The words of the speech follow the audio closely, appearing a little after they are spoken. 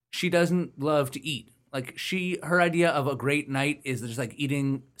she doesn't love to eat. Like her idea of a great night is just like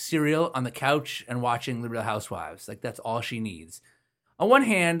eating cereal on the couch and watching The Real Housewives. Like that's all she needs. On one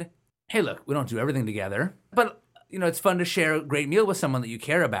hand, hey, look, we don't do everything together, but it's fun to share a great meal with someone that you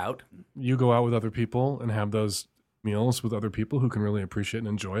care about. You go out with other people and have those meals with other people who can really appreciate and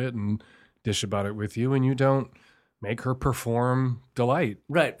enjoy it and dish about it with you, and you don't make her perform delight.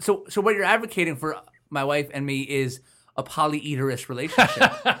 Right. So what you're advocating for my wife and me is a polyeaterous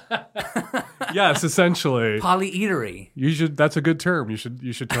relationship. Yes, essentially. Polyeatery. That's a good term. You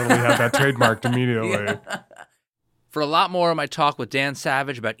should totally have that trademarked immediately. Yeah. For a lot more of my talk with Dan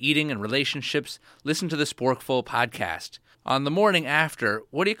Savage about eating and relationships, listen to the Sporkful podcast. On the morning after,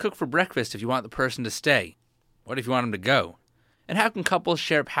 what do you cook for breakfast if you want the person to stay? What if you want them to go? And how can couples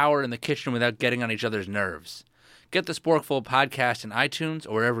share power in the kitchen without getting on each other's nerves? Get the Sporkful podcast in iTunes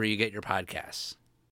or wherever you get your podcasts.